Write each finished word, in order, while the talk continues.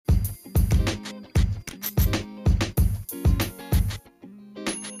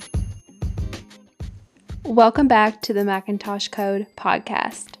Welcome back to the Macintosh Code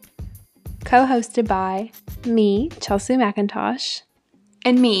podcast, co-hosted by me, Chelsea McIntosh,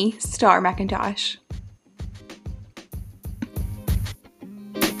 and me, Star McIntosh.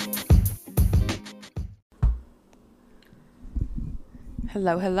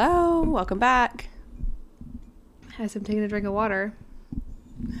 Hello. Welcome back. As I'm taking a drink of water.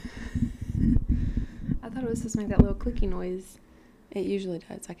 I thought it was supposed to make that little clicky noise. It usually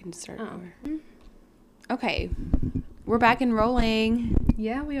does. I can just start over. Mm-hmm. Okay. We're back and rolling.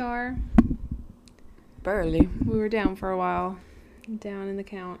 Yeah, we are. Barely. We were down for a while. Down in the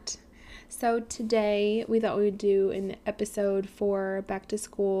count. So today we thought we would do an episode for back to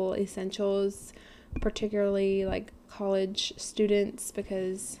school essentials, particularly like college students,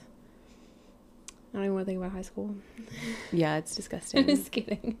 because I don't even want to think about high school. Yeah, it's disgusting. Just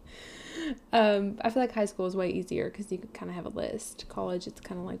kidding. I feel like high school is way easier because you kind of have a list. College, it's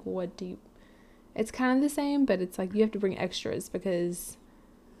kind of like, it's kind of the same, but it's like you have to bring extras because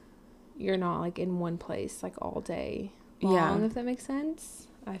you're not like in one place like all day long, if that makes sense.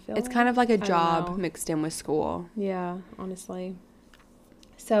 I feel it's kind of like a job mixed in with school. Yeah, honestly.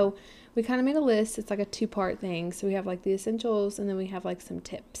 So we kind of made a list. It's like a 2-part thing. So we have like the essentials and then we have like some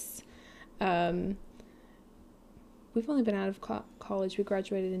tips. We've only been out of college. We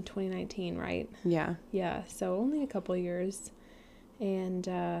graduated in 2019, right? Yeah. Yeah, so only a couple of years. And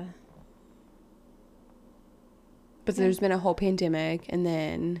but there's been a whole pandemic, and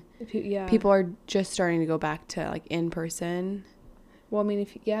then people are just starting to go back to like in person. Well, I mean,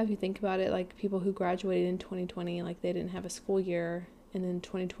 if you think about it, like people who graduated in 2020, like they didn't have a school year, and then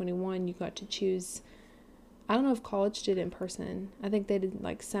 2021 you got to choose. I don't know if college did in person. I think they did,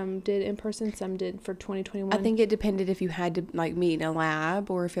 like some did in person, some did for 2021. I think it depended if you had to like meet in a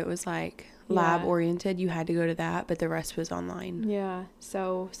lab or if it was like lab oriented, you had to go to that, but the rest was online. Yeah.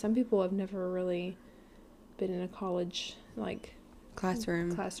 So some people have never really been in a college like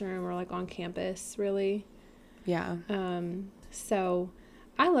classroom or like on campus really. Yeah. So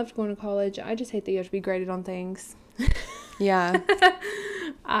I loved going to college. I just hate that you have to be graded on things. Yeah.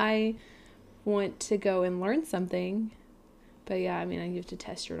 I want to go and learn something, but yeah, I mean, you have to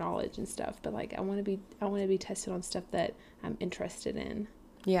test your knowledge and stuff, but like I want to be tested on stuff that I'm interested in.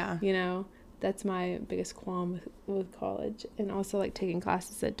 Yeah. You know, that's my biggest qualm with college, and also like taking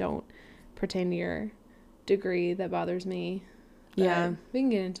classes that don't pertain to your degree. That bothers me. But yeah, we can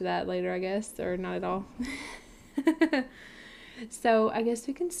get into that later, I guess, or not at all. So I guess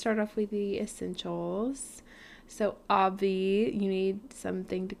we can start off with the essentials. So obvi, you need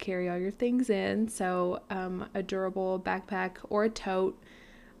something to carry all your things in. So a durable backpack or a tote.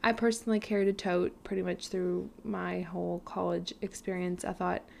 I personally carried a tote pretty much through my whole college experience. I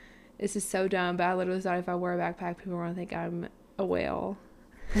thought, this is so dumb, but I literally thought if I wear a backpack, people were going to think I'm a whale.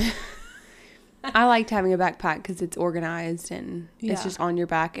 I liked having a backpack because it's organized and it's just on your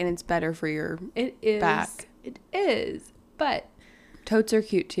back, and it's better for your back. It is, but totes are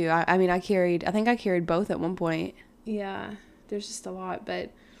cute too. I mean, I think I carried both at one point. Yeah, there's just a lot,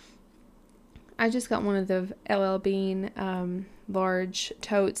 but I just got one of the LL Bean large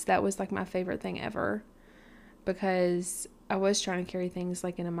totes. That was like my favorite thing ever, because I was trying to carry things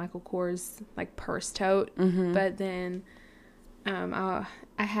like in a Michael Kors like purse tote, but then I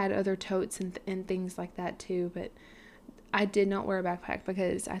had other totes and things like that too, but I did not wear a backpack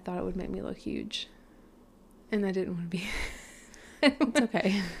because I thought it would make me look huge, and I didn't want to be. It's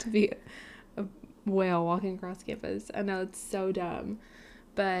okay to be a whale walking across campus. I know it's so dumb,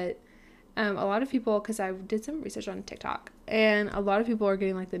 but a lot of people, because I did some research on TikTok, and a lot of people are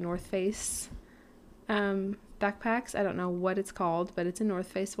getting like the North Face backpacks. I don't know what it's called, but it's a North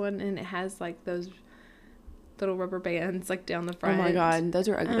Face one, and it has like those little rubber bands like down the front. Oh my god, those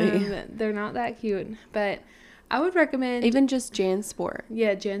are ugly. They're not that cute, but I would recommend even just JanSport.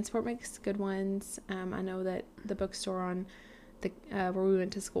 Yeah, JanSport makes good ones. I know that the bookstore on the where we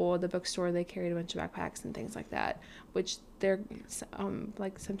went to school, the bookstore, they carried a bunch of backpacks and things like that, which they're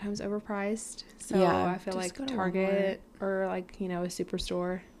like sometimes overpriced. So yeah, I feel like Target or like, you know, a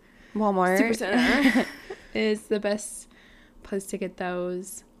Superstore, Walmart, Supercenter is the best place to get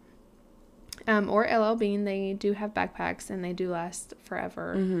those. Or LL Bean, they do have backpacks and they do last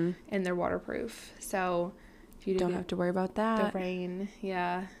forever, and they're waterproof. So if you don't have to worry about that. The rain,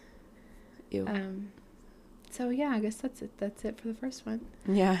 yeah. Ew. So yeah, I guess that's it. That's it for the first one.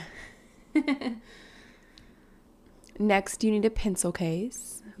 Yeah. Next, you need a pencil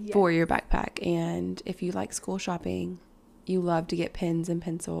case for your backpack, and if you like school shopping, you love to get pens and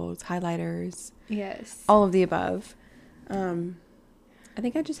pencils, highlighters. Yes. All of the above. I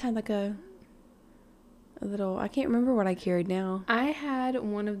think I just had like a little, I can't remember what I carried now. I had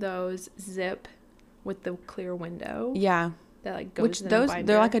one of those zip with the clear window. Yeah. That like goes Which in those, a binder.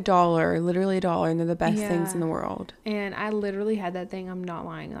 they're like literally $1, and they're the best things Yeah. in the world. And I literally had that thing, I'm not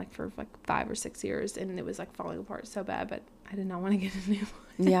lying, like for like 5 or 6 years, and it was like falling apart so bad, but I did not want to get a new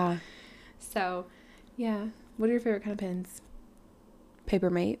one. Yeah. So, yeah. What are your favorite kind of pens?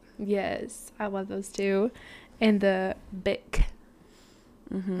 Papermate. Yes, I love those too. And the Bic.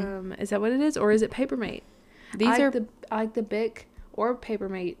 Is that what it is, or is it Papermate? I like the Bic or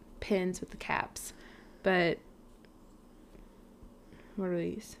Papermate pens with the caps, but what are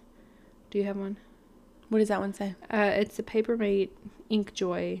these? Do you have one? What does that one say? It's the Papermate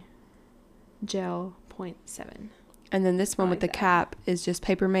Inkjoy Gel 0.7. And then this one with the that. cap is just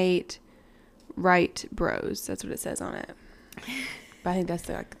Papermate Right Bros. That's what it says on it. But I think that's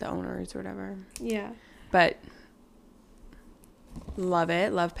like the owners or whatever. Yeah. But love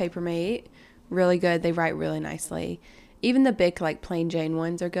it. Love Papermate. Really good. They write really nicely. Even the Bic, like plain Jane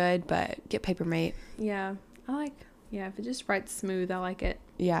ones are good, but get Papermate. Yeah. If it just writes smooth, I like it.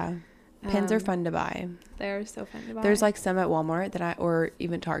 Yeah. Pens are fun to buy. They're so fun to buy. There's like some at Walmart or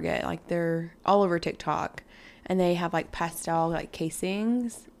even Target. Like they're all over TikTok. And they have like pastel like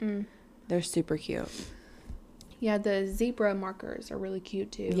casings. They're super cute. Yeah, the zebra markers are really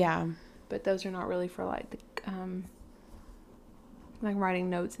cute too. Yeah. But those are not really for like the like writing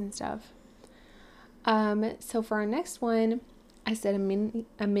notes and stuff. So for our next one, I said a mini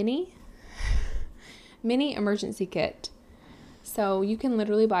emergency kit. So you can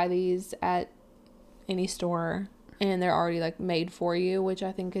literally buy these at any store, and they're already like made for you, which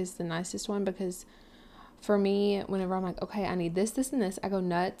I think is the nicest one, because for me, whenever I'm like, okay, I need this, this, and this, I go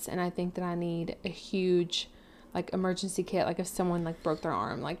nuts, and I think that I need a huge like emergency kit, like if someone like broke their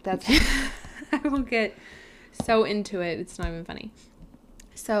arm, like that's I will get so into it, it's not even funny.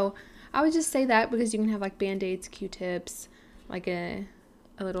 So I would just say that, because you can have like Band-Aids, Q-tips, like a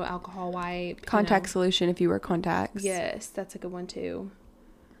little alcohol wipe, Contact solution if you wear contacts. Yes, that's a good one too.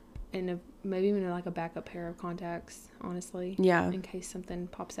 And maybe even like a backup pair of contacts, honestly. Yeah. In case something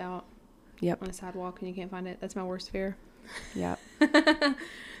pops out. Yep. On a sidewalk and you can't find it. That's my worst fear. Yep.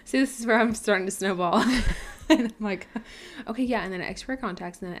 See, this is where I'm starting to snowball. And I'm like, okay, yeah, and then an extra pair of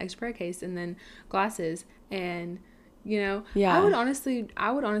contacts, and then an extra pair of case, and then glasses, and yeah. I would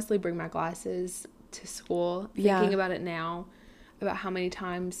honestly bring my glasses to school. Thinking about it now, about how many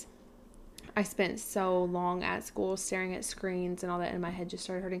times I spent so long at school staring at screens and all that, and my head just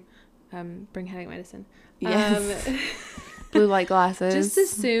started hurting. Bring headache medicine. Yes. Blue light glasses. Just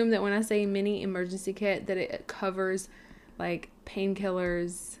assume that when I say mini emergency kit, that it covers like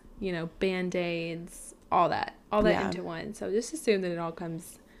painkillers, Band-Aids, all that into one. So just assume that it all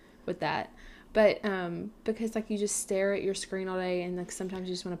comes with that. But because like you just stare at your screen all day, and like sometimes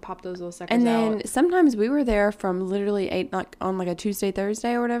you just want to pop those little suckers out. And then sometimes we were there from literally 8, like on like a Tuesday,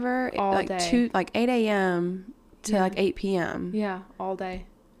 Thursday or whatever, all like day. 8 a.m. to like 8 p.m. Yeah, all day.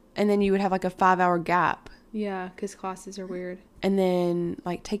 And then you would have like a 5-hour gap. Yeah, because classes are weird. And then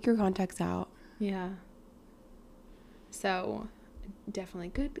like take your contacts out. Yeah. So definitely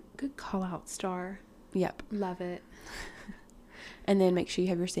good call out, Star. Yep. Love it. And then make sure you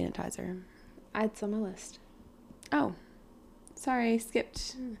have your sanitizer. It's on my list. Oh, sorry,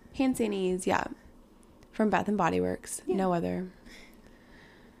 skipped. Hand sanities, yeah, from Bath and Body Works. Yeah. No other.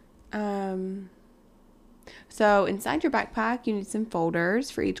 So inside your backpack, you need some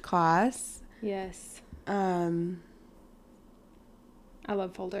folders for each class. Yes. I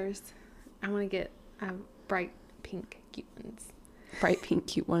love folders. I want to get bright pink cute ones. Bright pink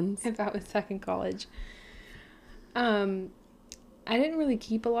cute ones. If I was back in college. I didn't really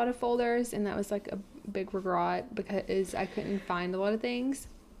keep a lot of folders, and that was like a big regret because I couldn't find a lot of things.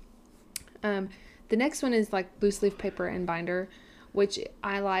 The next one is like loose leaf paper and binder, which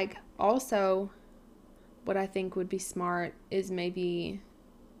I like. Also, what I think would be smart is maybe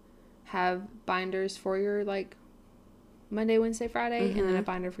have binders for your like Monday, Wednesday, Friday, and then a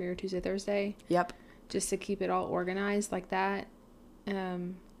binder for your Tuesday, Thursday. Yep. Just to keep it all organized like that.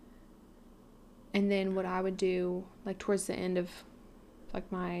 And then what I would do, like towards the end of like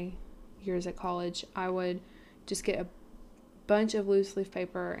my years at college, I would just get a bunch of loose leaf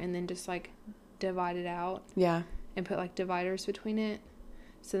paper and then just like divide it out. Yeah. And put like dividers between it,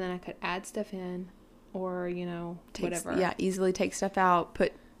 so then I could add stuff in, or whatever. Yeah, easily take stuff out,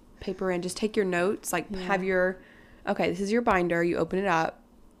 put paper in. Just take your notes, like have this is your binder. You open it up.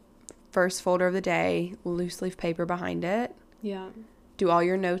 First folder of the day, loose leaf paper behind it. Yeah. Do all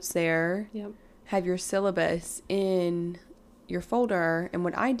your notes there. Yep. Have your syllabus in your folder. And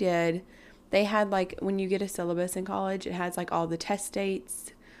what I did, they had like, when you get a syllabus in college, it has like all the test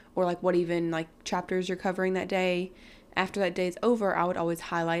dates or like what even like chapters you're covering that day. After that day's over, I would always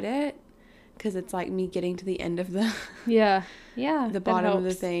highlight it, because it's like me getting to the end of the Yeah. Yeah. the that bottom of the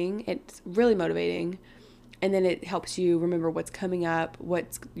helps. thing. It's really motivating. And then it helps you remember what's coming up,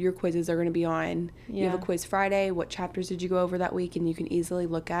 what your quizzes are going to be on. You have a Yeah. quiz Friday. What chapters did you go over that week? And you can easily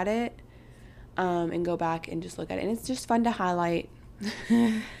look at it and go back and just look at it. And it's just fun to highlight.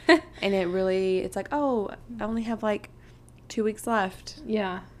 And it's like, oh, I only have like 2 weeks left.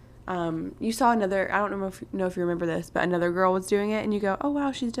 Yeah. You saw another, I don't know if you remember this, but another girl was doing it. And you go, oh,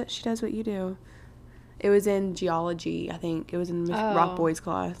 wow, she does what you do. It was in geology, I think. It was in Miss Rock Boy's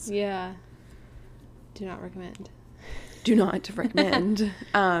class. Yeah. Do not recommend. Do not recommend.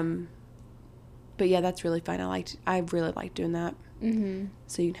 But yeah, that's really fun. I really like doing that. Mm-hmm.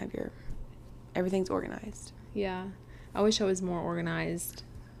 So you can have everything's organized. Yeah. I wish I was more organized.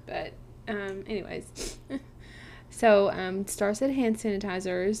 But, anyways. So, Star said hand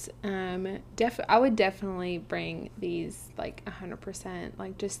sanitizers. I would definitely bring these, like, 100%.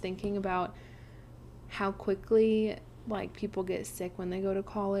 Like, just thinking about how quickly, like, people get sick when they go to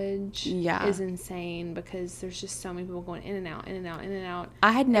college is insane, because there's just so many people going in and out, in and out, in and out.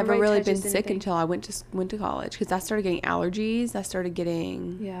 I had never Everybody really been touches sick anything. until I went to college, because I started getting allergies. I started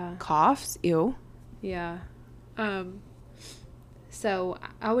getting Yeah. coughs. Ew. Yeah. So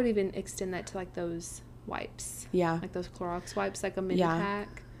I would even extend that to, like, those wipes. Yeah. Like those Clorox wipes, like a mini Yeah.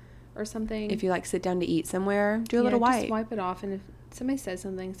 pack or something. If you like sit down to eat somewhere, do a little wipe. Just wipe it off, and if somebody says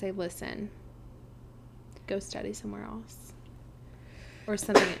something, say, listen, go study somewhere else. Or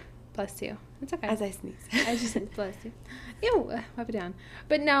something. Bless you. It's okay. As I sneeze. I just said, bless you. Ew, wipe it down.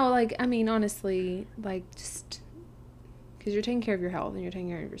 But no, like, I mean, honestly, like, just because you're taking care of your health and you're taking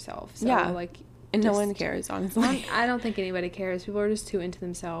care of yourself. So, Yeah. like, And no just- one cares, honestly. I don't think anybody cares. People are just too into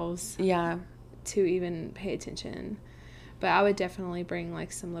themselves Yeah. to even pay attention. But I would definitely bring,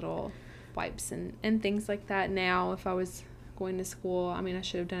 like, some little wipes and things like that now if I was going to school. I mean, I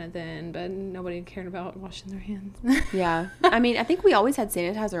should have done it then, but nobody cared about washing their hands. Yeah. I mean, I think we always had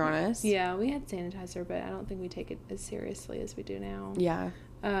sanitizer on us. Yeah, we had sanitizer, but I don't think we take it as seriously as we do now. Yeah.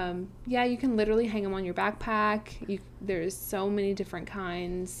 Yeah, you can literally hang them on your backpack. There's so many different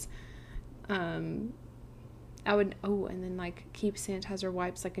kinds. I would, and then, like, keep sanitizer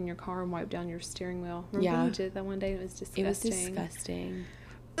wipes, like, in your car and wipe down your steering wheel. Remember Yeah. you did that one day? It was disgusting. It was disgusting.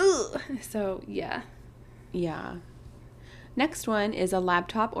 Ugh. So, yeah. Yeah. Next one is a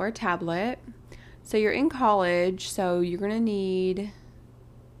laptop or a tablet. So you're in college, so you're going to need,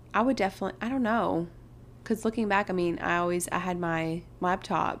 I would definitely, I don't know. Because looking back, I mean, I had my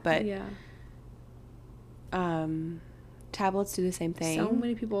laptop, but Yeah. tablets do the same thing. So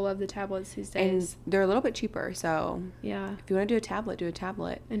many people love the tablets these days. And they're a little bit cheaper, so Yeah. if you want to do a tablet, do a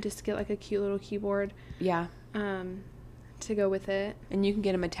tablet. And just get, like, a cute little keyboard Yeah. to go with it. And you can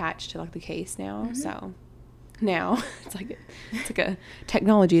get them attached to, like, the case now, Mhm. so now it's like a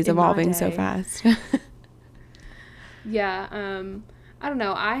technology is In my evolving so day. fast. Yeah. I don't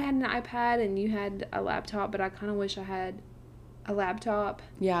know. I had an iPad and you had a laptop, but I kind of wish I had a laptop.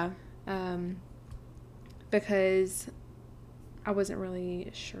 Yeah. Because I wasn't really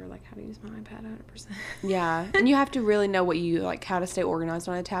sure, like, how to use my iPad 100%. Yeah. And you have to really know what you like, how to stay organized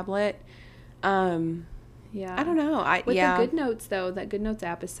on a tablet. Yeah. I don't know. With the GoodNotes, though, that GoodNotes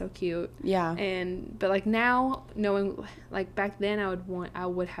app is so cute. Yeah. But, like, now, knowing, like, back then I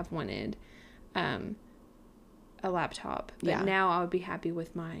would have wanted a laptop. But Yeah. now I would be happy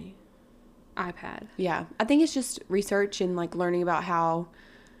with my iPad. Yeah. I think it's just research and, like, learning about how,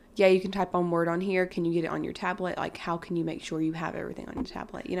 you can type on Word on here. Can you get it on your tablet? Like, how can you make sure you have everything on your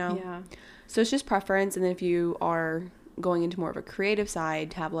tablet, you know? Yeah. So it's just preference. And then if you are going into more of a creative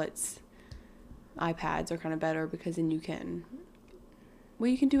side, tablets, iPads are kind of better, because then you can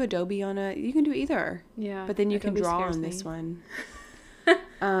do Adobe on it. You can do either. Yeah. But then you can Adobe draw scares on me. this one.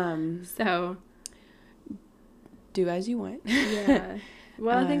 So, Do as you want. yeah.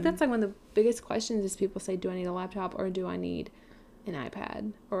 Well, I think Um, that's, like, one of the biggest questions is people say, do I need a laptop or do I need an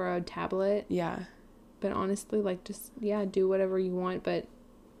iPad or a tablet? Yeah. But honestly, like, just, do whatever you want. But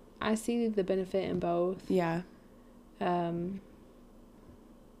I see the benefit in both. Yeah.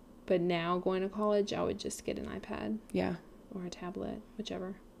 But now, going to college, I would just get an iPad Yeah. or a tablet,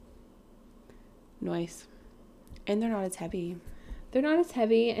 whichever. Nice. And they're not as heavy. They're not as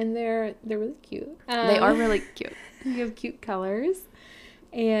heavy, and they're really cute. They are really cute. You have cute colors,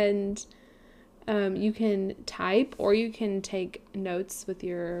 and you can type or you can take notes with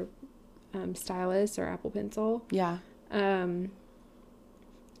your stylus or Apple Pencil. Yeah.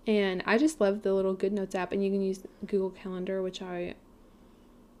 And I just love the little GoodNotes app, and you can use Google Calendar, which I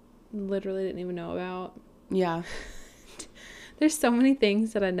literally didn't even know about. Yeah. There's so many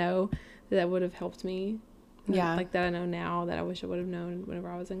things that I know that would have helped me. Yeah. Like, that I know now that I wish I would have known whenever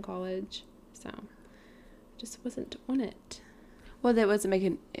I was in college. So just wasn't on it. Well, that wasn't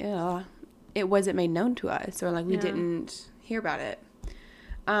making, it wasn't made known to us, or like we Yeah. didn't hear about it.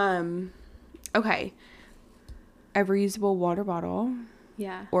 Okay. A reusable water bottle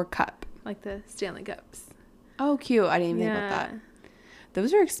Yeah. or cup. Like the Stanley Cups. Oh, cute. I didn't even think about that.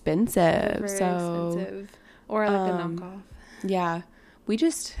 Those are expensive. They're very so expensive. Or like a um, knockoff. yeah, we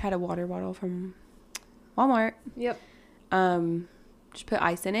just had a water bottle from Walmart. Yep. Just put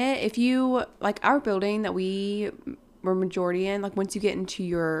ice in it. If you like our building that we were majority in, like once you get into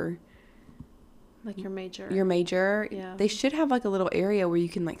your Like your major. major, they should have like a little area where you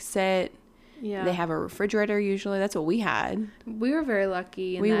can like sit. Yeah. They have a refrigerator usually. That's what we had. We were very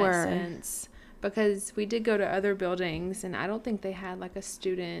lucky in We that were. sense because we did go to other buildings and I don't think they had like a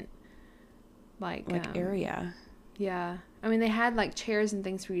student like area. Yeah. I mean, they had like chairs and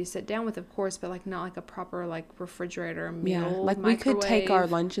things for you to sit down with, of course, but like not like a proper like refrigerator or meal. Yeah, like we could take our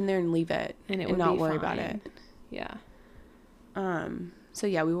microwave, lunch in there and leave it and it and would not be worry about fine. it. Yeah. So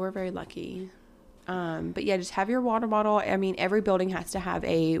yeah, we were very lucky. But yeah, just have your water bottle. I mean, every building has to have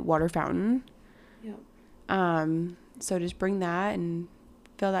a water fountain. Yep. So just bring that and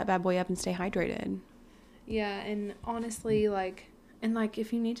fill that bad boy up and stay hydrated. Yeah, and honestly, like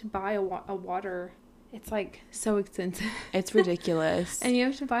if you need to buy a water, it's like so expensive. It's ridiculous. And you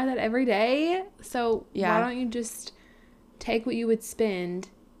have to buy that every day. So Yeah. why don't you just take what you would spend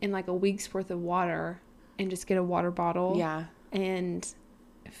in like a week's worth of water and just get a water bottle? Yeah. And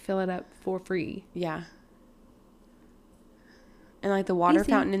fill it up for free. Yeah. And like the water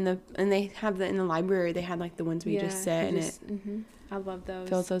Easy. fountain and they have in the library, they had like the ones where you just sit and it I love those.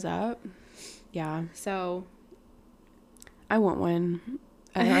 fills those up. Yeah. So I want one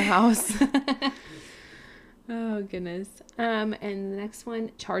at our house. oh goodness. And the next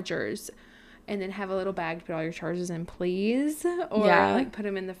one, chargers. And then have a little bag to put all your chargers in, please. Or Yeah. like put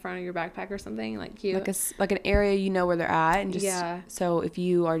them in the front of your backpack or something like cute. Like an area you know where they're at, and just so if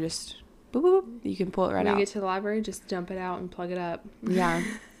you are just boop, boop, boop, you can pull it right when out. you get to the library, just dump it out and plug it up. Yeah.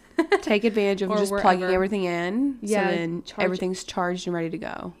 Take advantage of Or just wherever. plugging everything in. Yeah, So then charge- everything's charged and ready to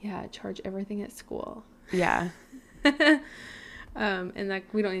go. Yeah, charge everything at school. Yeah. And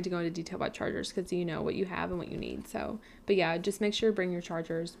like we don't need to go into detail about chargers because you know what you have and what you need. So, but yeah, just make sure to bring your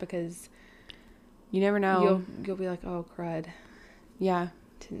chargers because You never know. you'll be like, oh crud, Yeah.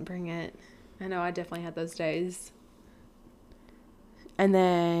 didn't bring it. I know I definitely had those days. And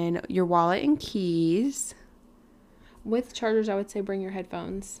then your wallet and keys. With chargers, I would say bring your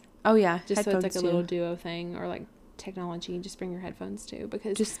headphones. Oh yeah, Just so it's like headphones a little too. duo thing or like technology. Just bring your headphones too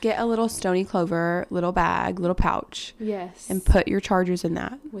because Just get a little Stony Clover little bag, little pouch, yes, and put your chargers in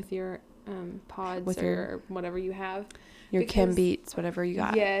that. with your pods With or your- whatever you have. Your Kim Because- Beats, whatever you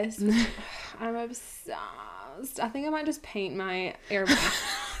got. Yes, I'm obsessed. I think I might just paint my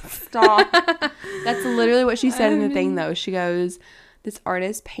AirPods. Stop. That's literally what she said in the thing though. She goes, "This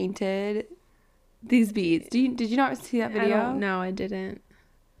artist painted these beads." Did you not see that video? No, I didn't.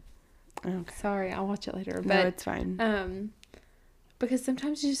 Okay. Sorry, I'll watch it later. No, But it's fine. because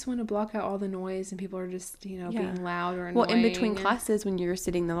sometimes you just want to block out all the noise and people are just Yeah. being loud or annoying. Well, in between classes when you're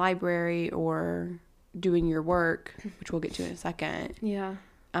sitting in the library or doing your work, which we'll get to in a second, Yeah.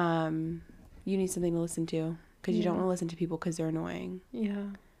 you need something to listen to because you don't Yeah. want to listen to people because they're annoying. Yeah.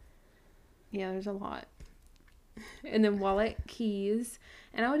 Yeah, there's a lot. And then wallet, keys,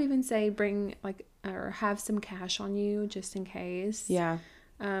 and I would even say bring or have some cash on you just in case. Yeah.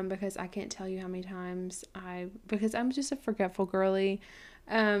 Because I can't tell you how many times because I'm just a forgetful girly.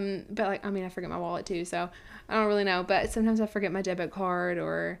 But I forget my wallet too, so I don't really know. But sometimes I forget my debit card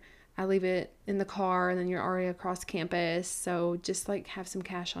or I leave it in the car and then you're already across campus. So just have some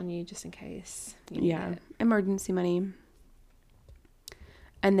cash on you just in case. You need it. Emergency money.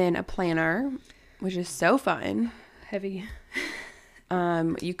 And then a planner, which is so fun. Heavy.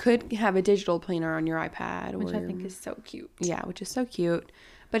 You could have a digital planner on your iPad, Which I think is so cute. Yeah, which is so cute.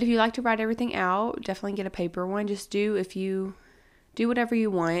 But if you like to write everything out, definitely get a paper one. If you do whatever you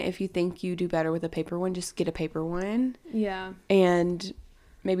want. If you think you do better with a paper one, just get a paper one. Yeah. And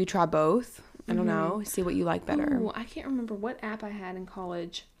maybe try both. I don't know. See what you like better. Ooh, I can't remember what app I had in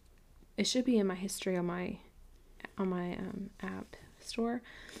college. It should be in my history on my app store.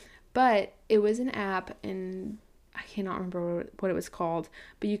 But it was an app and I cannot remember what it was called,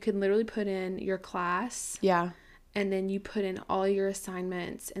 but you could literally put in your class. Yeah. And then you put in all your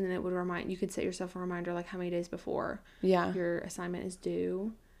assignments and then it would you could set yourself a reminder how many days before Yeah. your assignment is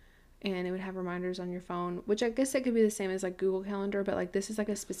due. And it would have reminders on your phone, which I guess it could be the same as Google Calendar, but this is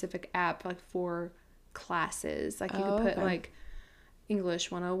a specific app for classes. You could put English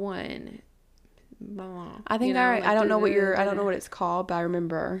 101. Blah, blah, I think I don't know what it's called, but I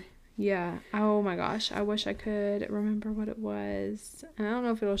remember. Yeah. Oh my gosh. I wish I could remember what it was. And I don't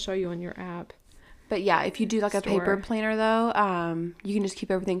know if it'll show you on your app. But yeah, if you do like a paper Store. planner though, you can just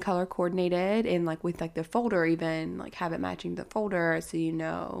keep everything color coordinated and like with like the folder even like have it matching the folder so you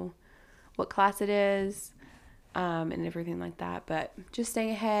know what class it is, and everything like that. But just staying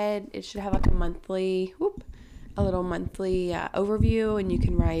ahead, it should have like a little monthly overview, and you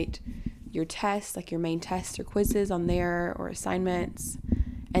can write your tests, like your main tests or quizzes on there or assignments,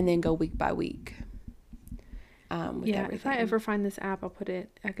 and then go week by week. With Yeah. everything. If I ever find this app, I'll put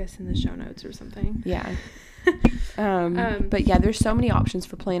it, I guess, in the show notes or something. Yeah. But yeah, there's so many options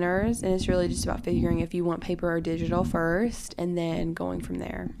for planners, and it's really just about figuring if you want paper or digital first and then going from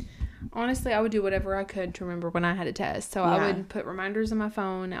there. Honestly, I would do whatever I could to remember when I had a test. So I Yeah. would put reminders on my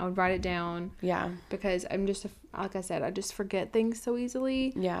phone. I would write it down Yeah. because I'm just, like I said, I just forget things so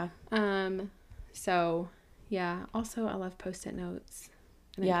easily. Yeah. So yeah. Also, I love Post-it notes.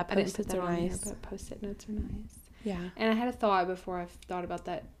 Yeah, I didn't put Post-its that are on here, nice. but Post-it notes are nice. Yeah. And I had a thought before I thought about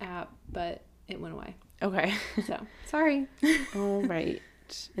that app, but it went away. Okay. So sorry. All right.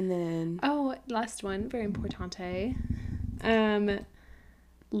 And then Oh, last one, very importante.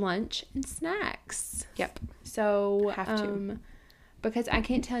 Lunch and snacks. Yep. So Have to. because I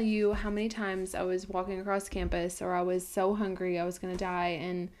can't tell you how many times I was walking across campus or I was so hungry I was gonna die,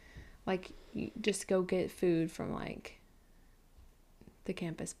 and like you just go get food from like the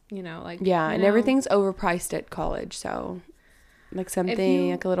campus, like yeah, you and know? everything's overpriced at college, so like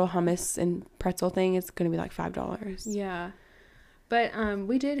something like a little hummus and pretzel thing is going to be like $5. Yeah. But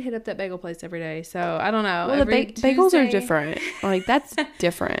we did hit up that bagel place every day, so I don't know. Well, Every bagels are Tuesday- different. Like that's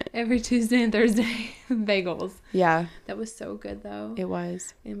different. Every Tuesday and Thursday, bagels. Yeah, That was so good though. it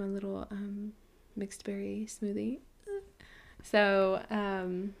was. In my little mixed berry smoothie. So,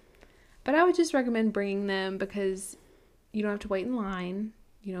 but I would just recommend bringing them because you don't have to wait in line.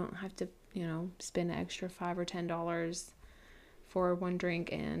 You don't have to, spend an extra $5 or $10 for one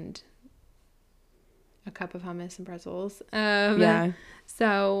drink and a cup of hummus and pretzels. Yeah.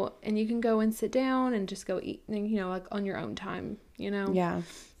 So, and you can go and sit down and just go eat, like on your own time, Yeah.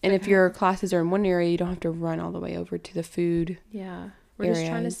 And if your classes are in one area, you don't have to run all the way over to the food. Yeah. We're just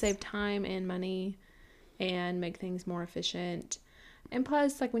trying to areas. save time and money and make things more efficient. And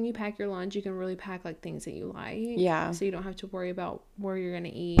plus, like when you pack your lunch, you can really pack like things that you like. Yeah. So you don't have to worry about where you're going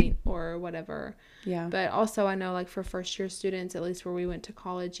to eat or whatever. Yeah. But also, I know like for first year students, at least where we went to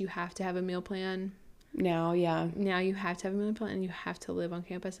college, you have to have a meal plan. Now, yeah. Now you have to have a meal plan and you have to live on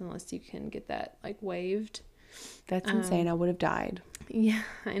campus unless you can get that like waived. That's insane. I would have died. Yeah,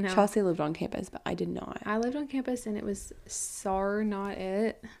 I know. Chelsea lived on campus, but I did not. I lived on campus and it was not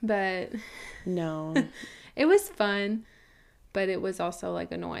it, but No. it was fun, but it was also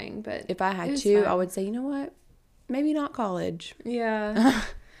like annoying. But If I it had was to, I fun. would say, you know what? Maybe not college. Yeah.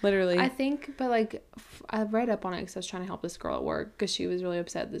 Literally. I think, but like I read up on it because I was trying to help this girl at work because she was really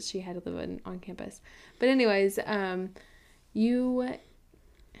upset that she had to live on campus. But anyways, you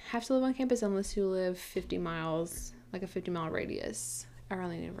have to live on campus unless you live 50 miles, like a 50-mile radius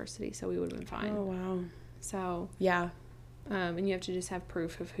around the university. So we would have been fine. Oh, wow. So, Yeah. and you have to just have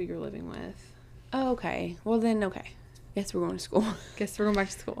proof of who you're living with. Oh, okay. Well, then, okay. Guess we're going to school. Guess we're going back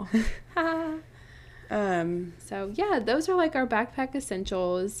to school. So yeah, those are like our backpack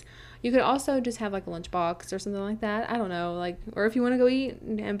essentials. You could also just have like a lunchbox or something like that. I don't know, like, or if you want to go eat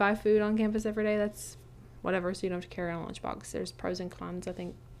and buy food on campus every day, that's whatever. So you don't have to carry on a lunchbox. There's pros and cons, I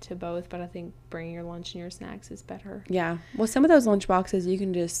think, to both, but I think bringing your lunch and your snacks is better. Yeah. Well, some of those lunch boxes you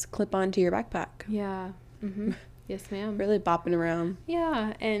can just clip onto your backpack. Yeah. Mm-hmm. Yes, ma'am. Really bopping around.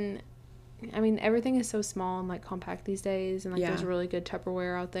 Yeah, and I mean everything is so small and like compact these days, and like Yeah. there's really good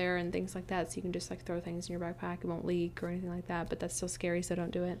Tupperware out there and things like that, so you can just like throw things in your backpack. It won't leak or anything like that, but that's still scary, so don't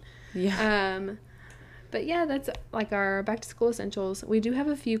do it. Yeah. But yeah, that's like our back to school essentials. We do have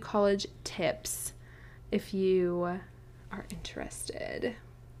a few college tips if you are interested.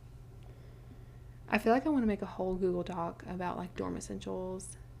 I feel like I want to make a whole Google Doc about like dorm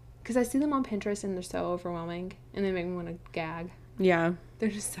essentials because I see them on Pinterest and they're so overwhelming and they make me want to gag. Yeah. They're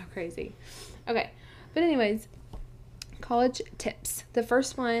just so crazy. Okay. But anyways, college tips. The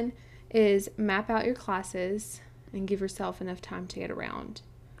first one is map out your classes and give yourself enough time to get around.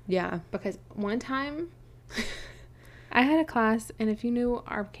 Yeah. Because one time I had a class, and if you knew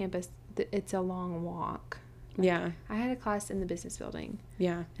our campus, it's a long walk. Yeah. I had a class in the business building,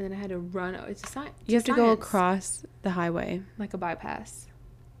 Yeah. and then I had to run. It's a science. You have to go across the highway. like a bypass.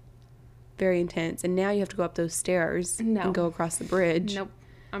 Very intense. And now you have to go up those stairs No. and go across the bridge. Nope.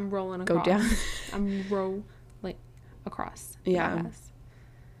 I'm rolling Go across. down. I'm rolling across. the Yeah. bypass.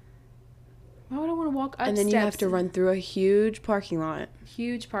 Why would I want to walk up And then steps? you have to run through a huge parking lot.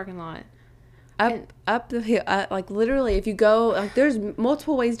 Huge parking lot. Up the hill. Like, literally, if you go, like, there's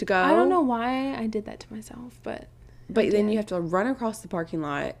multiple ways to go. I don't know why I did that to myself, but then you have to run across the parking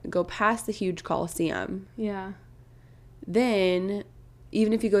lot, go past the huge Coliseum. yeah. Then,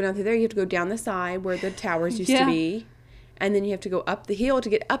 even if you go down through there, you have to go down the side where the towers used to be. And then you have to go up the hill to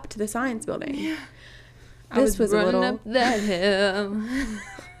get up to the science building. Yeah. This was running up that hill.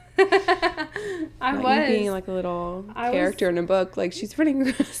 I like was. You being like a little character in a book. Like, she's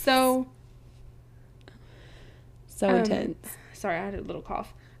running. So intense. Sorry, I had a little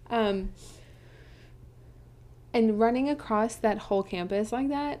cough. And running across that whole campus like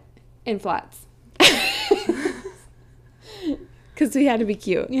that in flats. Because we had to be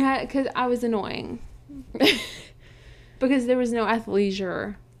cute. Yeah, because I was annoying. Because there was no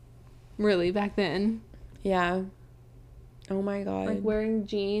athleisure, really, back then. Yeah. Oh my God. Like, wearing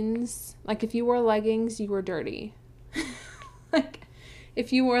jeans. Like, if you wore leggings, you were dirty. Like,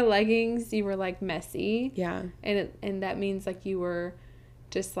 if you wore leggings, you were, like, messy. Yeah. And that means, like, you were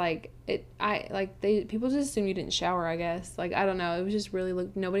just, like, people just assume you didn't shower, I guess. Like, I don't know. It was just really,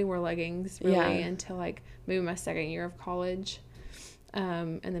 nobody wore leggings, really, until, like, maybe my second year of college.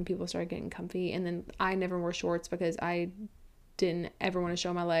 And then people started getting comfy. And then I never wore shorts because I didn't ever want to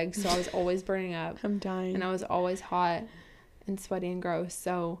show my legs. So I was always burning up. I'm dying. And I was always hot and sweaty and gross.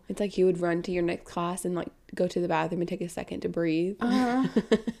 So it's like you would run to your next class and, like, go to the bathroom and take a second to breathe.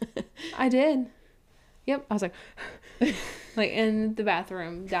 I did. Yep. I was like, like, in the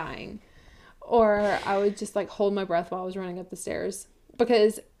bathroom dying. Or I would just, like, hold my breath while I was running up the stairs.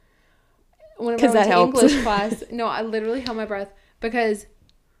 Because whenever I went to English class, no, I literally held my breath because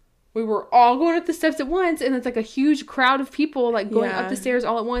we were all going up the steps at once, and it's like a huge crowd of people, like, going up the stairs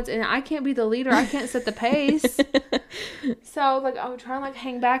all at once, and I can't be the leader. I can't set the pace. So, like, I would try and, like,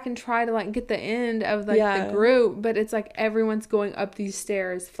 hang back and try to, like, get the end of, like, the group, but it's like everyone's going up these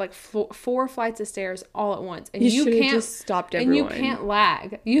stairs, like, 4 flights of stairs all at once, and you can't just stopped everyone. And you can't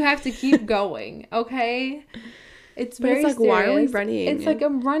lag. You have to keep going. Okay. It's very like, serious. why are we running? It's like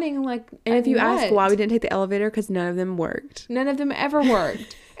I'm running, like, and if you ask why we didn't take the elevator, because none of them worked. None of them ever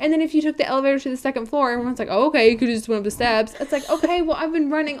worked. And then if you took the elevator to the second floor, everyone's like, oh, okay, you could have just went up the steps. It's like, okay, well, I've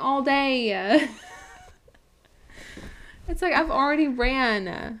been running all day. It's like, I've already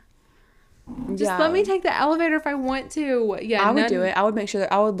ran. Just let me take the elevator if I want to. Yeah, I would do it. I would make sure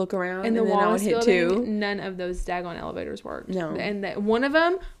that I would look around and then I would hit building, 2. None of those daggone elevators worked. No. And one of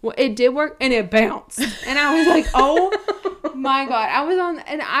them, it did work, and it bounced. And I was like, oh my God. I was on,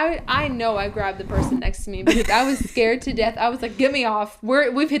 and I know I grabbed the person next to me because I was scared to death. I was like, get me off.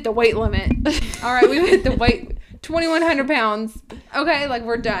 We've hit the weight limit. All right, we've hit the weight, 2,100 pounds. Okay, like,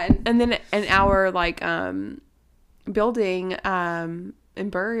 we're done. And then in our, like, building, in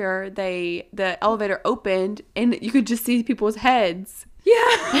Burrier, the elevator opened and you could just see people's heads.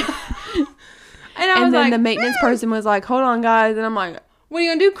 Yeah. And then the maintenance person was like, hold on, guys. And I'm like, what are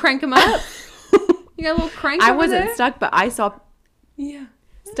you gonna do? Crank them up? You got a little crank I wasn't there? Stuck, but I saw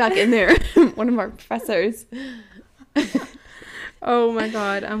stuck in there. One of our professors. Oh my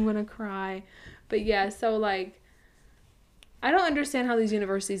God, I'm gonna cry. But yeah, so, like, I don't understand how these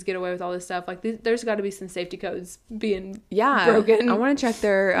universities get away with all this stuff. Like, there's got to be some safety codes being broken. I want to check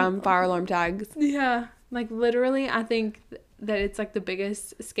their fire alarm tags. Yeah. Like, literally, I think that it's, like, the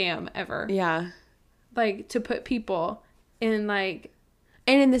biggest scam ever. Yeah. Like, to put people in, like,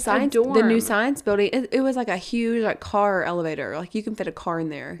 and in the new science building, it was, like, a huge, like, car elevator. Like, you can fit a car in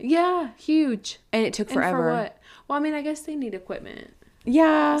there. Yeah, huge. And it took forever. And for what? Well, I mean, I guess they need equipment.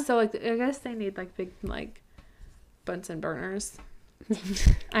 Yeah. So, like, I guess they need, like, big, like, Bunsen burners.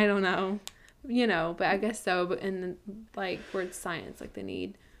 I don't know, but I guess so. But and like, where it's science, like, they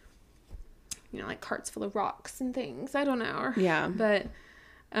need, like, carts full of rocks and things. I don't know. Yeah. But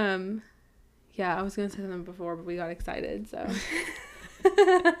yeah, I was gonna say them before, but we got excited, so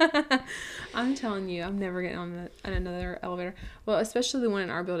I'm telling you, I'm never getting on another elevator. Well, especially the one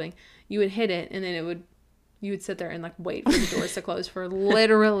in our building. You would hit it, and then you would sit there and, like, wait for the doors to close for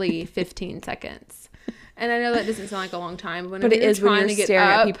literally 15 seconds. And I know that doesn't sound like a long time, but it is when you're staring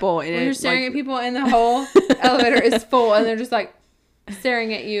at people. When you're staring at people and the whole elevator is full and they're just, like,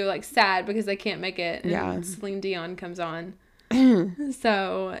 staring at you, like, sad because they can't make it. And Celine Dion comes on.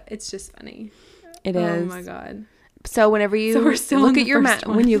 So it's just funny. It is. Oh my God. So whenever you look at your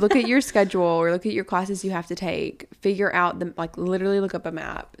when you look at your schedule or look at your classes you have to take, figure out literally look up a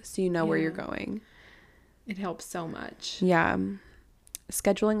map so you know where you're going. It helps so much. Yeah.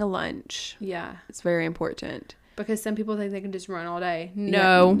 Scheduling a lunch. Yeah. It's very important. Because some people think they can just run all day.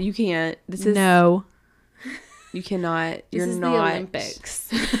 No. You can't. You cannot. You're not. The Olympics.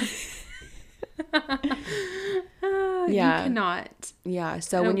 Yeah. You cannot. Yeah.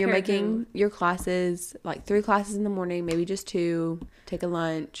 So I when don't you're care making your classes, like 3 classes in the morning, maybe just 2, take a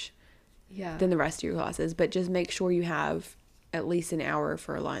lunch, Yeah. then the rest of your classes. But just make sure you have at least an hour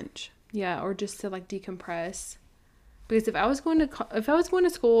for lunch. Yeah, or just to like decompress. Because if I was going to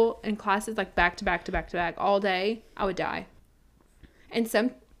school and classes like back to back to back to back all day, I would die. And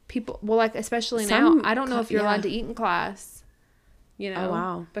some people, well, like especially now, I don't know if you're allowed to eat in class. You know, Oh,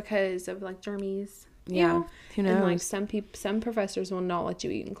 wow. because of like germies. Yeah. Who knows? And like some professors will not let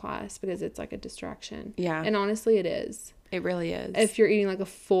you eat in class because it's like a distraction. Yeah. And honestly, it is. It really is. If you're eating like a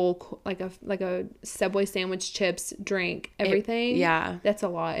full like a Subway sandwich, chips, drink, everything, yeah. that's a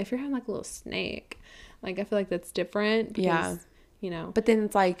lot. If you're having like a little snack, like I feel like that's different. Because, Yeah. you know. But then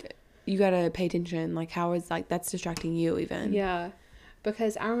it's like you gotta pay attention. Like how is like that's distracting you even. Yeah,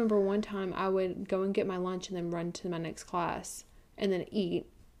 because I remember one time I would go and get my lunch and then run to my next class and then eat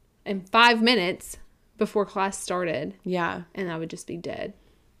in 5 minutes before class started. Yeah. And I would just be dead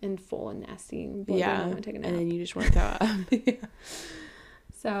and full and nasty. And Yeah. And then you just want to throw up. Yeah.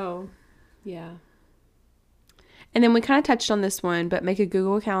 So, yeah. And then we kind of touched on this one, but make a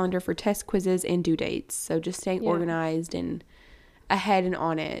Google Calendar for test quizzes and due dates. So just staying organized and ahead and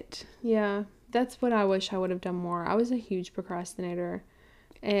on it. Yeah, that's what I wish I would have done more. I was a huge procrastinator,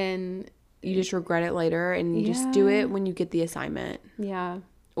 and you just regret it later, and you just do it when you get the assignment. Yeah.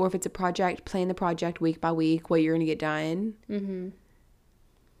 Or if it's a project, plan the project week by week, what you're going to get done. Mm-hmm.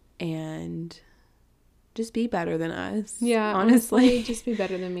 And just be better than us. Yeah, honestly, just be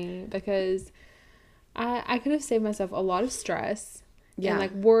better than me, because I could have saved myself a lot of stress and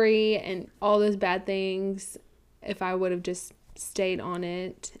like worry and all those bad things if I would have just stayed on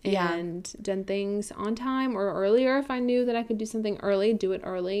it and done things on time or earlier. If I knew that I could do something early, do it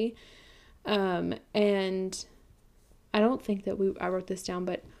early. And I don't think that I wrote this down,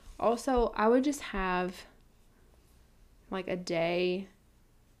 but also I would just have like a day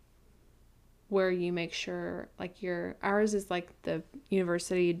where you make sure like ours is like the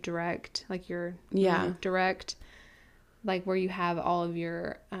university direct, like your direct, like where you have all of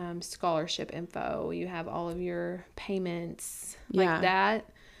your scholarship info, you have all of your payments, like that.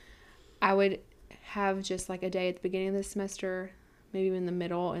 I would have just like a day at the beginning of the semester, maybe in the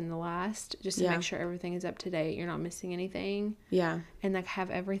middle and the last, just to make sure everything is up to date, you're not missing anything. Yeah. And like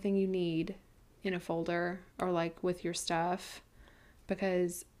have everything you need in a folder or like with your stuff,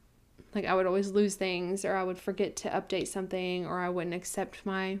 because like I would always lose things, or I would forget to update something, or I wouldn't accept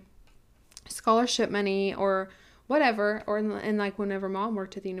my scholarship money or whatever. Or and like whenever Mom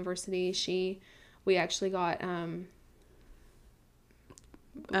worked at the university, we actually got like,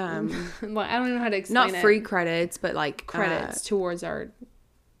 I don't know how to explain it. Not free credits, but like credits towards our.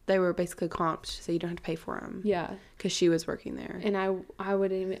 They were basically comped, so you don't have to pay for them. Yeah, because she was working there, and I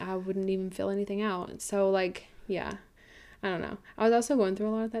wouldn't even fill anything out. So like I don't know. I was also going through a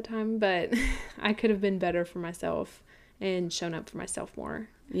lot at that time, but I could have been better for myself and shown up for myself more.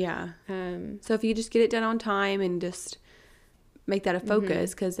 Yeah. So if you just get it done on time and just make that a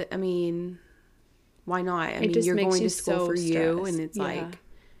focus, because I mean, why not? I mean, you're going to school for you, and it's like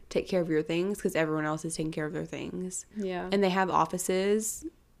take care of your things because everyone else is taking care of their things. Yeah. And they have offices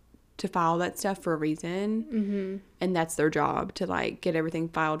to file that stuff for a reason, and that's their job to like get everything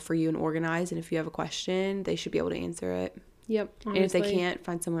filed for you and organized. And if you have a question, they should be able to answer it. Yep. Honestly. And if they can't,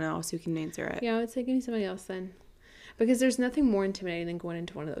 find someone else who can answer it. Yeah, I would say give me somebody else then, because there's nothing more intimidating than going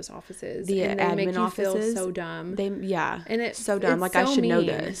into one of those offices. The and they admin make you offices feel so dumb. And it's so dumb. Like, I should know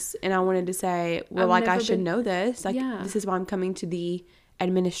this, and I wanted to say, well, like I should know this. Like, this is why I'm coming to the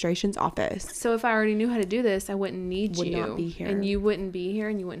administration's office. So if I already knew how to do this, I wouldn't need you. Would not be here. And you wouldn't be here,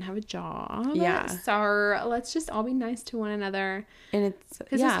 and you wouldn't have a job. Yeah. So let's just all be nice to one another. And it's,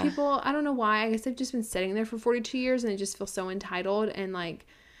 because those people, I don't know why, I guess they've just been sitting there for 42 years, and they just feel so entitled. And like,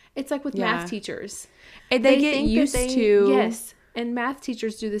 it's like with math teachers. And they get used to. Yes. And math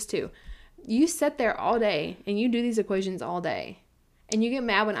teachers do this too. You sit there all day, and you do these equations all day, and you get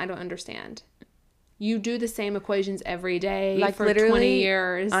mad when I don't understand. You do the same equations every day, like, for literally 20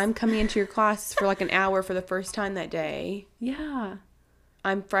 years. I'm coming into your class for like an hour for the first time that day. Yeah.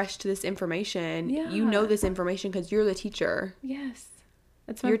 I'm fresh to this information. Yeah. You know this information because you're the teacher. Yes.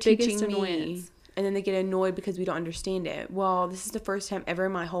 That's my biggest annoyance. And then they get annoyed because we don't understand it. Well, this is the first time ever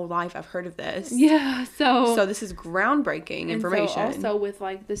in my whole life I've heard of this. Yeah. So this is groundbreaking information. So also with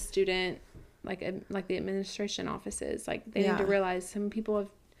like the student, like the administration offices, like they need to realize some people have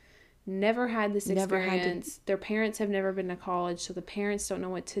never had this experience. Their parents have never been to college, so the parents don't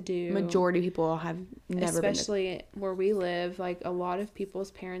know what to do. Majority of people have never especially where we live, like a lot of people's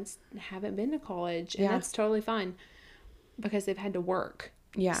parents haven't been to college, and that's totally fine because they've had to work.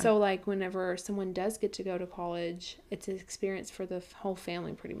 Yeah. So, like, whenever someone does get to go to college, it's an experience for the whole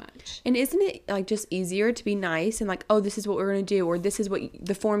family pretty much. And isn't it, like, just easier to be nice and, like, oh, this is what we're going to do, or this is what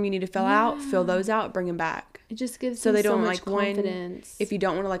the form you need to fill out, fill those out, bring them back. It just gives So them they so don't, much like, when, confidence. if you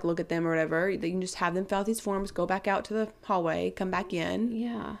don't want to, like, look at them or whatever, you can just have them fill out these forms, go back out to the hallway, come back in.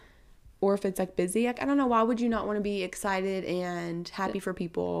 Yeah. Or if it's, like, busy, like, I don't know, why would you not want to be excited and happy for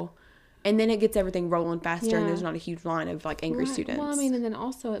people? And then it gets everything rolling faster, and Yeah. there's not a huge line of, like, angry Right. students. Well, I mean, and then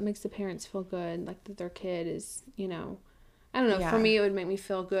also it makes the parents feel good, like, that their kid is, you know, I don't know. Yeah. For me, it would make me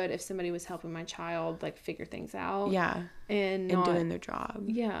feel good if somebody was helping my child, like, figure things out. Yeah. And And not, doing their job.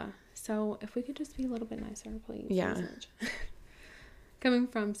 Yeah. So if we could just be a little bit nicer, please. Yeah. Please. Coming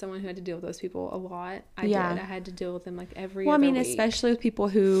from someone who had to deal with those people a lot, I Yeah. did. I had to deal with them, like, every Well, I other mean, week. especially with people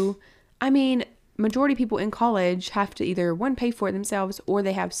who, I mean, majority of people in college have to either, one, pay for it themselves, or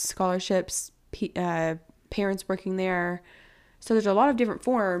they have scholarships, parents working there. So there's a lot of different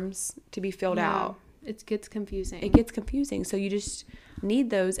forms to be filled out. It gets confusing. It gets confusing. So you just need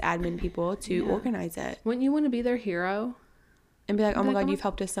those admin people to Yeah. organize it Wouldn't you want to be their hero? and be like, oh my Like, God, oh my- you've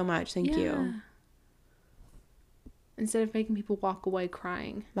helped us so much. Thank you. Yeah. Instead of making people walk away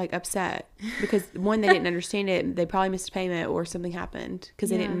crying. Like, upset because, one, they didn't understand it. They probably missed a payment or something happened because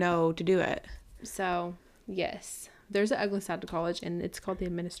they Yeah. didn't know to do it. So, yes. There's an ugly side to college, and it's called the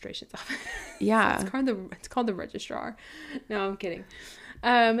administration's office. Yeah. It's called the registrar. No, I'm kidding.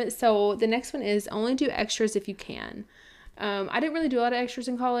 So the next one is only do extras if you can. I didn't really do a lot of extras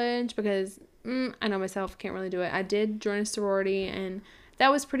in college because I know myself, can't really do it. I did join a sorority, and that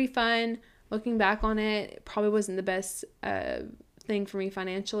was pretty fun. Looking back on it, it probably wasn't the best thing for me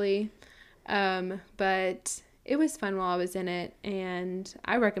financially, but it was fun while I was in it, and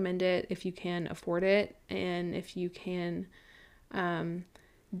I recommend it if you can afford it, and if you can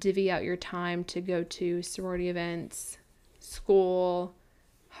divvy out your time to go to sorority events, school,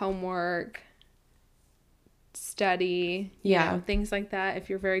 homework, study, you Yeah. know, things like that. If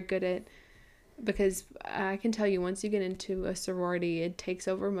you're very good at, because I can tell you, once you get into a sorority, it takes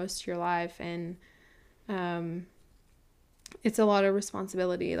over most of your life, and it's a lot of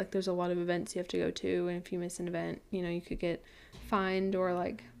responsibility. Like, there's a lot of events you have to go to, and if you miss an event, you know, you could get fined or,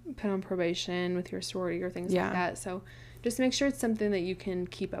 like, put on probation with your sorority or things Yeah. like that. So just make sure it's something that you can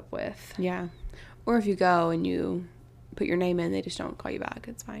keep up with. Yeah. Or if you go and you put your name in, they just don't call you back.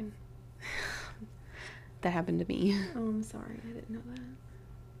 It's fine. That happened to me. Oh, I'm sorry. I didn't know that.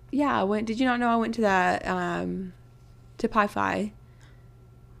 Yeah, did you not know I went to that, to Pi Phi?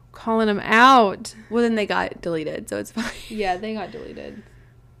 Calling them out. Well, then they got deleted, so it's fine. Yeah, they got deleted.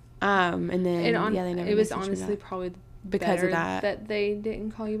 And then, they never it was messaged me honestly back. probably Because of better that. they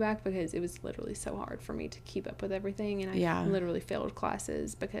didn't call you back, because it was literally so hard for me to keep up with everything, and I Yeah. literally failed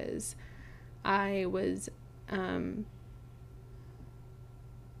classes because I was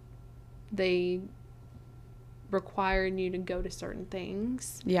they required you to go to certain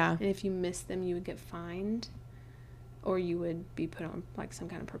things, Yeah. and if you missed them you would get fined, or you would be put on, like, some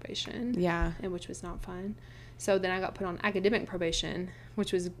kind of probation. Yeah. And which was not fun. So then I got put on academic probation,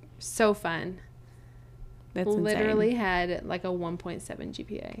 which was so fun. That's Literally insane. had like a 1.7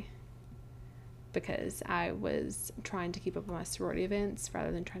 GPA because I was trying to keep up with my sorority events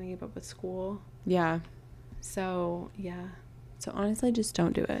rather than trying to keep up with school. Yeah. So, yeah. So honestly, just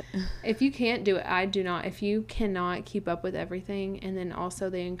don't do it. If you can't do it, I do not. If you cannot keep up with everything, and then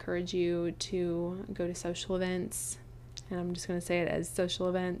also they encourage you to go to social events, and I'm just going to say it as social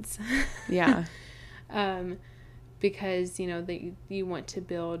events. Yeah. Because, you know, that you want to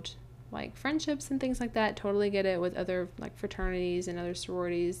build, like, friendships and things like that. Totally get it with other, like, fraternities and other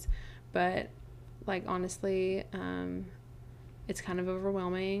sororities. But, like, honestly, it's kind of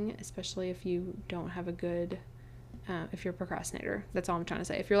overwhelming, especially if you don't have a good, if you're a procrastinator. That's all I'm trying to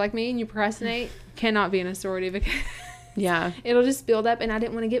say. If you're like me and you procrastinate, cannot be in a sorority because Yeah. it'll just build up, and I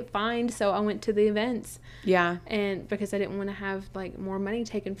didn't want to get fined, so I went to the events. Yeah. And because I didn't want to have, like, more money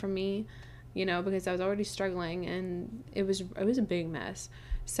taken from me, you know, because I was already struggling, and it was a big mess.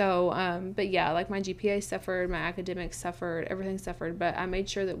 So, but yeah, like, my GPA suffered, my academics suffered, everything suffered, but I made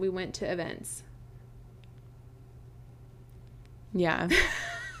sure that we went to events. Yeah.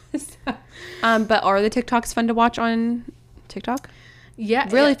 So, But are the TikToks fun to watch on TikTok? yeah,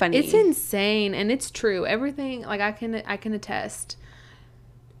 Really funny. It's insane, and it's true. Everything, like, I can attest.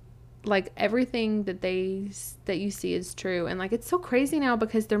 Like, everything that you see is true, and, like, it's so crazy now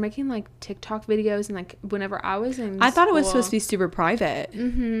because they're making, like, TikTok videos, and, like, whenever I was in I thought it was school- supposed to be super private.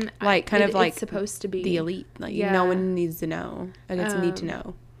 Mm-hmm. Like, kind of like it's supposed to be the elite. Like, Yeah. no one needs to know. Like, it's need to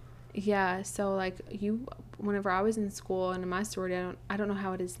know. Yeah, so, like, whenever I was in school and in my sorority, I don't know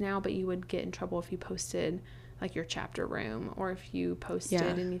how it is now, but you would get in trouble if you posted, like your chapter room, or if you posted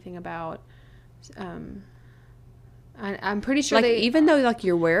anything about I'm pretty sure like even though like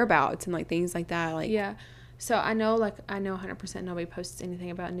your whereabouts and like things like that, like so I know 100% nobody posts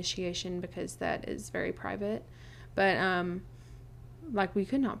anything about initiation because that is very private, but like we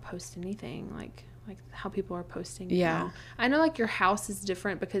could not post anything like how people are posting now. I know like your house is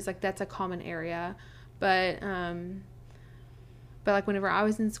different because like that's a common area, but like whenever I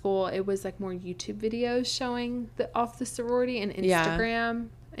was in school, it was like more YouTube videos showing off the sorority, and Instagram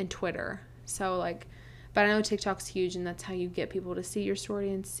and Twitter. So like, but I know TikTok's huge, and that's how you get people to see your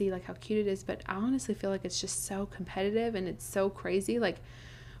sorority and see like how cute it is. But I honestly feel like it's just so competitive and it's so crazy. Like,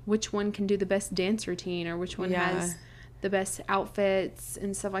 which one can do the best dance routine, or which one has the best outfits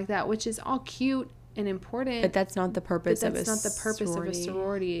and stuff like that, which is all cute and important. But that's not the purpose of a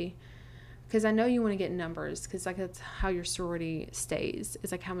sorority. Because I know you want to get numbers, because like that's how your sorority stays.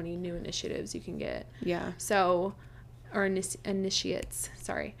 It's like how many new initiatives you can get. Yeah. So, or initiates.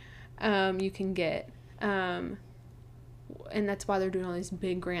 Sorry, you can get. And that's why they're doing all these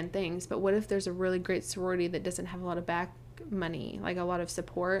big grand things. But what if there's a really great sorority that doesn't have a lot of back money, like a lot of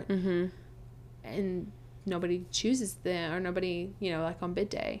support, and nobody chooses them, or nobody, like on bid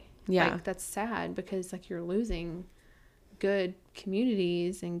day. Yeah. Like that's sad, because like you're losing good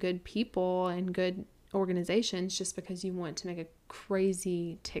communities and good people and good organizations just because you want to make a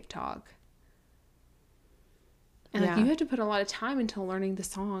crazy TikTok. And like you have to put a lot of time into learning the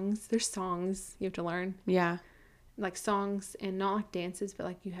songs. There's songs you have to learn. Yeah. Like songs, and not like dances, but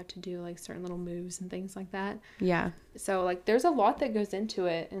like you have to do like certain little moves and things like that. Yeah. So like there's a lot that goes into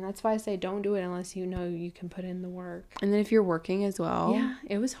it, and that's why I say don't do it unless you know you can put in the work. And then if you're working as well. Yeah,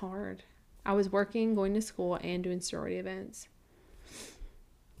 it was hard. I was working, going to school, and doing sorority events.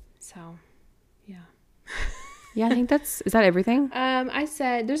 So, yeah. Yeah, I think is that everything? I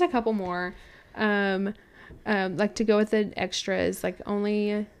said there's a couple more. Like to go with the extras, like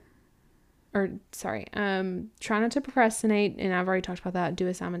try not to procrastinate, and I've already talked about that. Do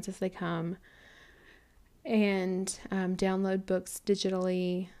assignments as they come, and download books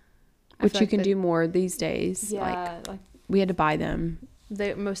digitally, which you can do more these days. Yeah, like we had to buy them.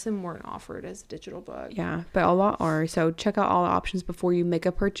 Most of them weren't offered as a digital book. Yeah, but a lot are. So check out all the options before you make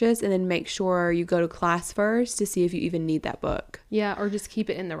a purchase, and then make sure you go to class first to see if you even need that book. Yeah, or just keep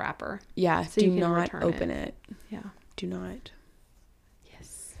it in the wrapper. Yeah, so do you can not open it. Yeah. Do not.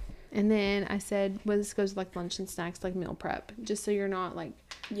 Yes. And then I said, this goes with like lunch and snacks, like meal prep, just so you're not like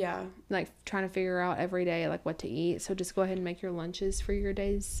trying to figure out every day like what to eat. So just go ahead and make your lunches for your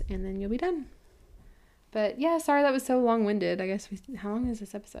days, and then you'll be done. But yeah, sorry that was so long-winded. I guess how long is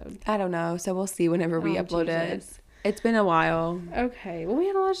this episode? I don't know. So we'll see whenever we upload it. It's been a while. Okay. Well, we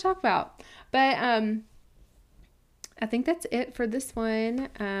had a lot to talk about. But I think that's it for this one.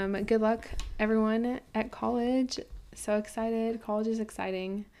 Good luck, everyone, at college. So excited. College is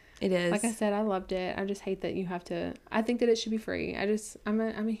exciting. It is. Like I said, I loved it. I just hate that you have to. I think that it should be free. I'm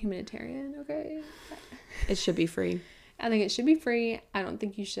a humanitarian. Okay. It should be free. I think it should be free. I don't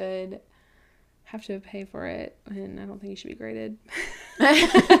think you should have to pay for it, and I don't think you should be graded.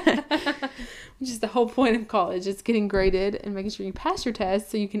 Which is the whole point of college. It's getting graded and making sure you pass your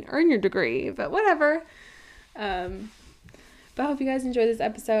test so you can earn your degree. But whatever. But I hope you guys enjoyed this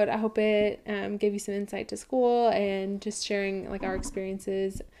episode. I hope it gave you some insight to school and just sharing like our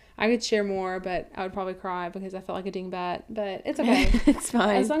experiences. I could share more, but I would probably cry because I felt like a dingbat. But it's okay. It's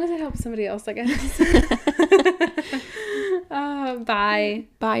fine. As long as it helps somebody else, I guess. Bye.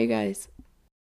 Bye, you guys.